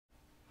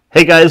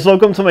Hey guys,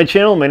 welcome to my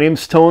channel. My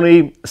name's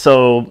Tony.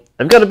 So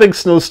I've got a big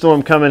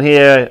snowstorm coming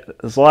here.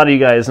 As a lot of you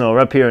guys know, we're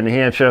up here in New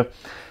Hampshire.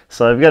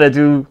 So I've got to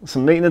do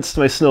some maintenance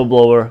to my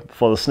snowblower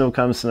before the snow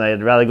comes tonight.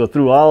 I'd rather go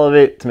through all of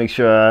it to make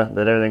sure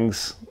that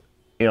everything's,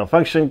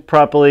 functioning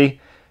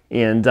properly.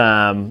 And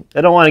I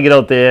don't want to get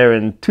out there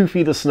in 2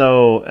 feet of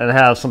snow and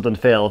have something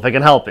fail if I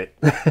can help it.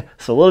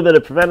 So a little bit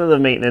of preventative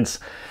maintenance.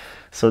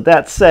 So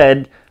that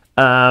said,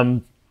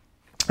 I'm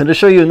going to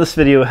show you in this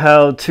video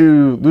how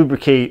to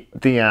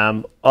lubricate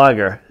the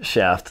auger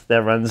shaft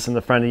that runs in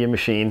the front of your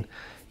machine.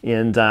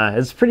 And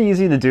it's pretty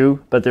easy to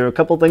do, but there are a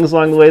couple things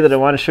along the way that I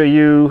want to show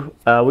you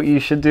what you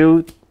should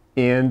do.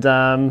 And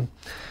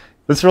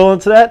let's roll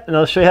into that, and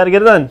I'll show you how to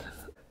get it done.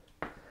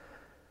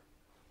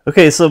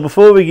 Okay, so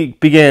before we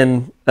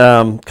begin,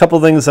 a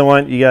couple things I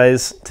want you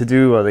guys to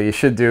do, or that you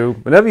should do.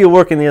 Whenever you're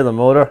working near the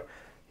motor,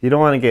 you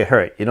don't want to get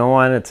hurt. You don't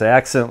want it to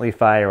accidentally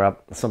fire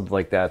up, something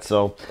like that.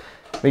 So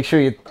make sure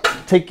you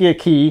take your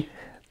key,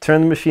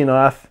 turn the machine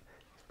off,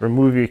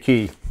 remove your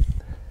key.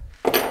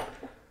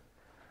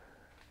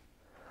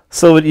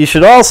 So what you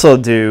should also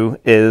do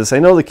is, I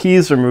know the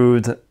key's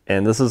removed,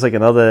 and this is like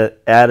another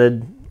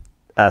added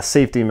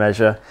safety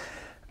measure,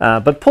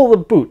 but pull the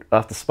boot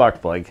off the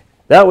spark plug.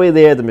 That way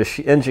there,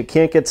 the engine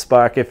can't get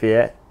spark if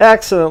you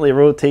accidentally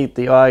rotate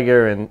the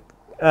auger, and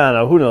I don't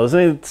know, who knows,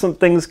 some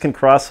things can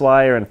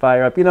crosswire and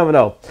fire up, you never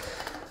know.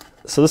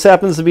 So this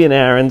happens to be an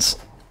Aaron's.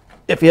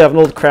 If you have an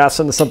old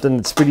Craftsman or something,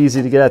 it's pretty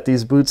easy to get at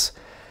these boots.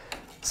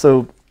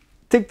 So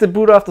take the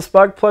boot off the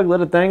spark plug,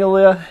 let it dangle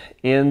there,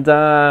 and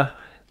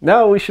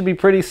now we should be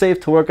pretty safe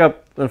to work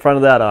up in front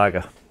of that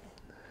auger.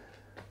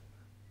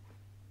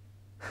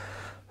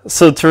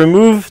 So to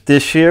remove the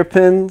shear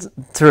pins,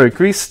 to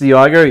grease the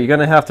auger, you're going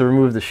to have to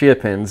remove the shear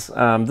pins.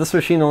 This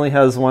machine only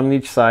has one on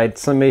each side.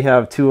 Some may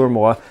have 2 or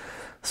more.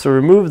 So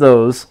remove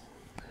those.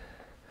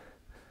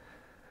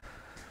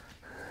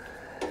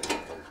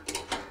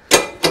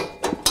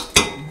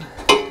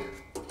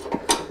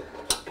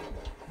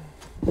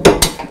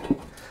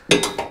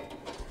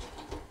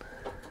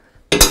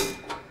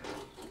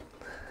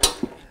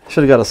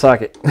 Should have got a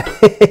socket.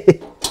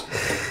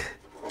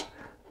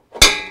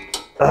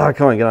 Oh,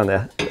 come on, get on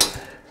there.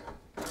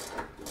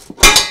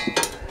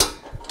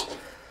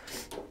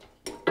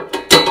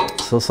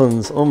 So this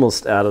one's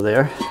almost out of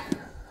there.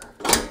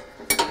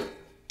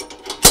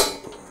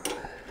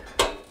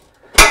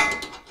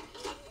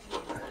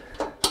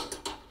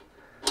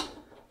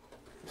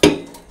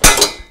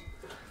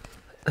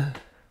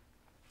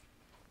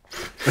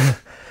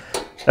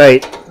 All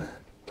right,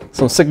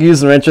 so I'm sick of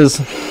using wrenches.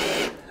 I'm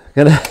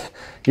gonna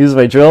use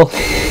my drill,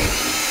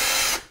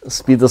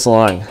 speed this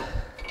along.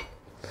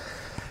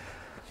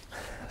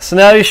 So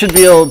now you should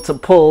be able to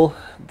pull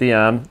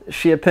the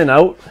shear pin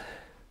out.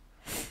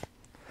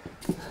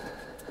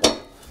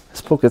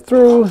 Just poke it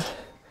through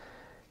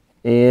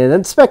and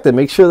inspect it.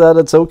 Make sure that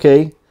it's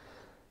okay.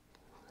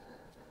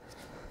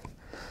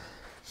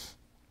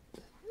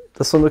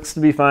 This one looks to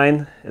be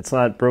fine. It's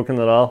not broken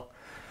at all.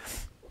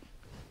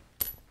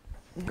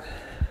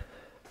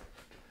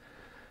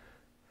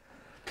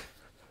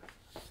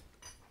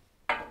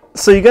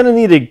 So you're going to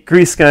need a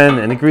grease gun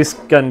and a grease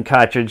gun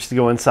cartridge to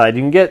go inside.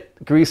 You can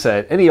get grease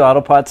at any auto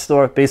parts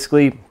store,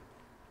 basically,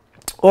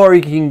 or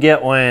you can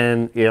get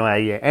one, at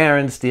your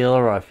Aaron's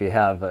dealer, or if you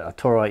have a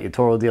Toro at your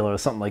Toro dealer or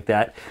something like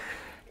that.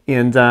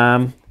 And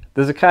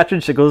there's a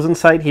cartridge that goes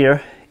inside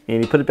here,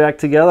 and you put it back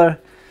together,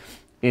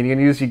 and you're going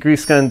to use your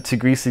grease gun to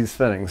grease these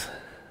fittings.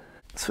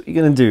 So what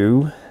you're going to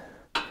do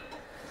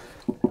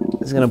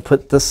is going to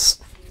put this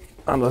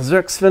on the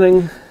Zerx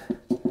fitting,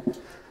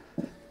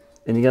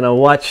 and you're going to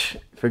watch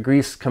for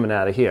grease coming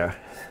out of here.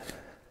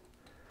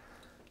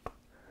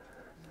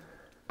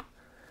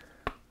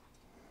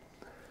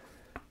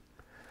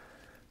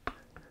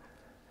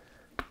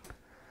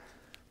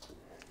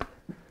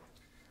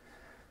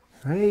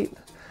 Right.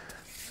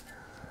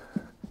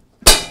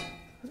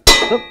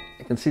 Oh,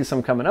 you can see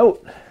some coming out.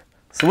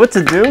 So what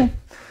to do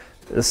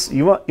is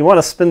you want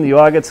to spin the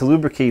auger to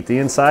lubricate the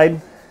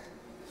inside.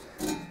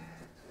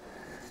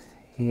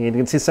 And you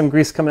can see some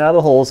grease coming out of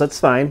the holes. That's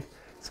fine.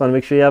 Just want to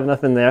make sure you have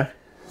enough in there.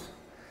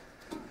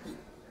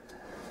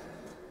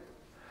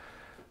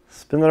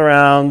 Spin it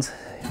around.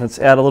 Let's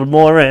add a little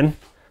more in.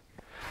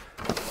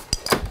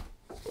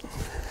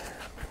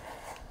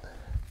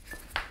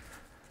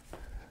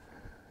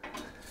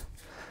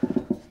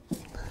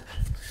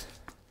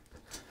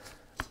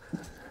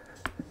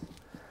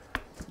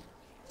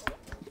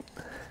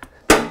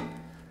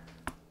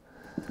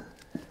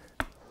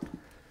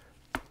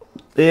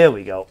 There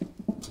we go.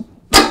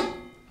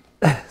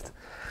 All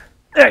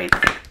right.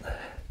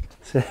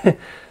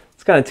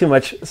 It's kind of too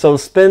much. So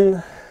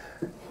spin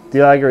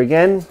the auger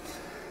again.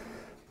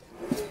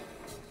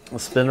 We'll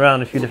spin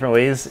around a few different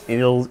ways,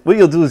 and what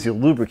you'll do is you'll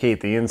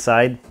lubricate the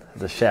inside of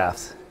the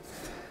shafts.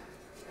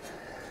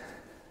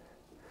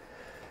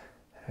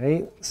 All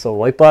right, so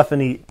wipe off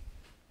any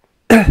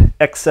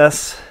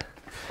excess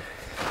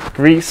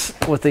grease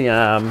with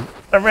a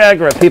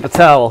rag or a paper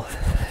towel.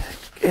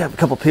 I have a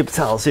couple paper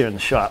towels here in the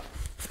shop.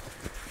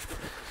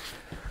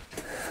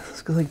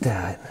 Just go like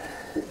that.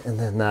 And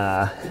then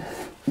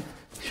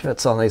make sure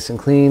it's all nice and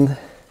clean.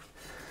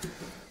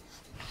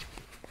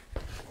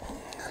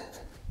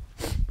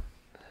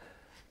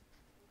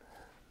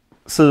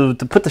 So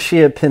to put the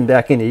shear pin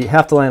back in, you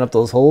have to line up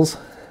those holes.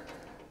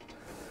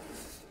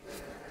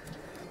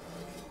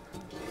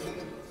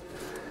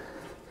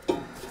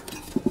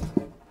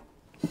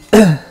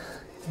 And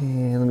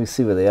let me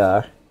see where they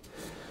are.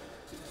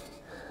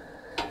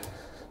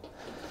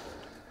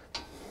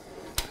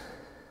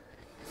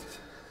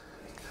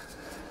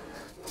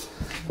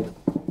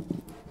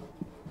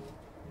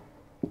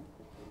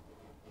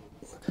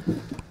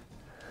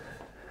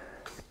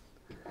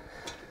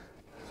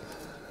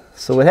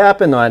 So what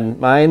happened on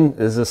mine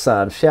is this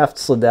shaft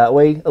slid that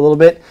way a little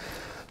bit.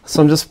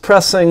 So I'm just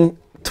pressing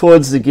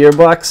towards the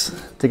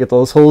gearbox to get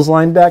those holes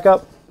lined back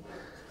up.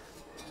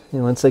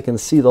 And once I can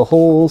see the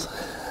holes,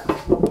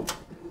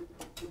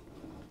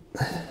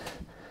 I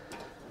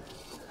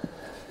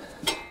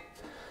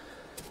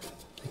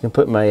can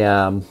put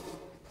my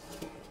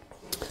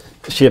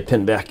shear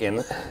pin back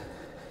in.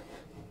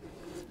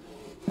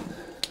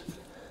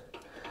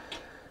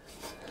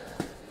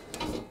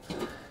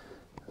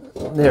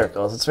 There it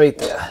goes, it's right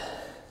there.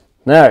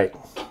 All right.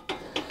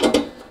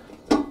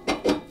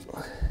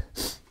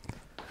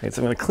 So I'm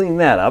going to clean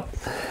that up.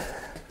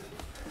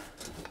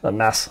 A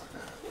mess.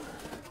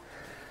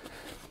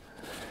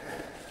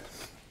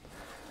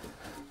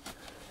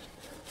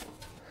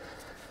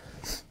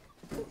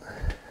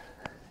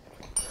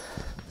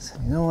 So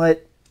you know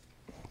what?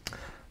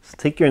 Just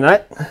take your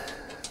nut,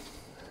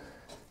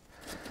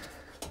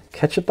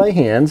 catch it by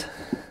hand,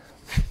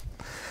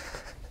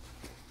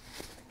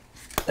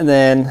 and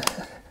then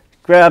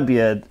grab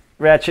your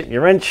ratchet and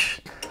your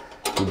wrench,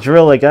 your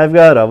drill like I've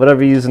got, or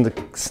whatever you're using to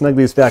snug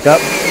these back up.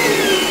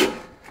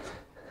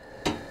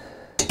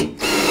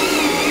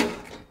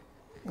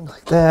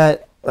 Like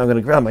that. I'm going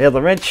to grab my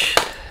other wrench.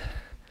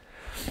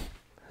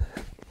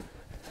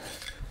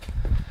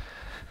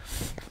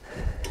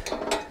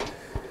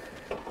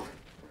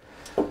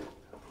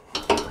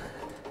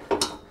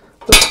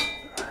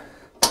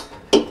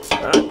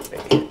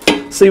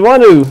 So you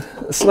want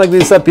to snug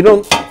these up. You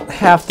don't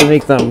have to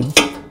make them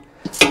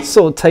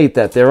so tight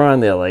that they're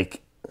on there,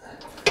 like,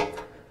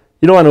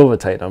 you don't want to over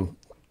tighten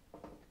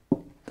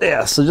them.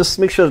 Yeah, so just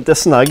make sure that they're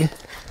snug.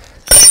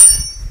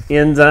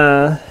 And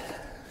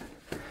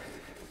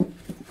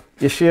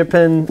your shear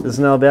pin is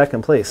now back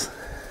in place.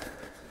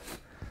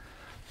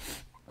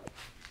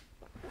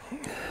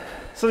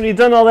 So when you've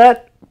done all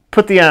that,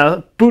 put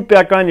the boot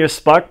back on your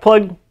spark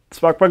plug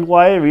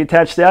wire,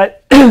 reattach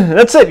that.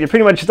 That's it, you're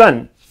pretty much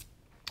done.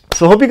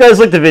 So hope you guys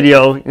liked the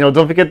video.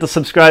 Don't forget to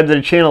subscribe to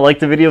the channel, like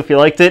the video if you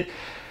liked it.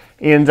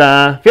 And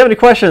if you have any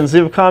questions,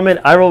 leave a comment.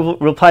 I will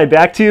reply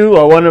back to you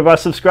or one of our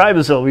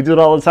subscribers will. We do it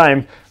all the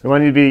time. We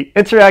want you to be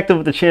interactive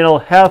with the channel,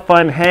 have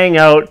fun, hang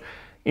out.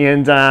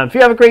 And if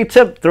you have a great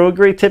tip, throw a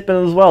great tip in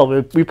as well.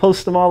 We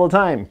post them all the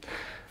time.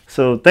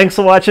 So thanks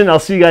for watching. I'll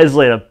see you guys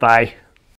later. Bye.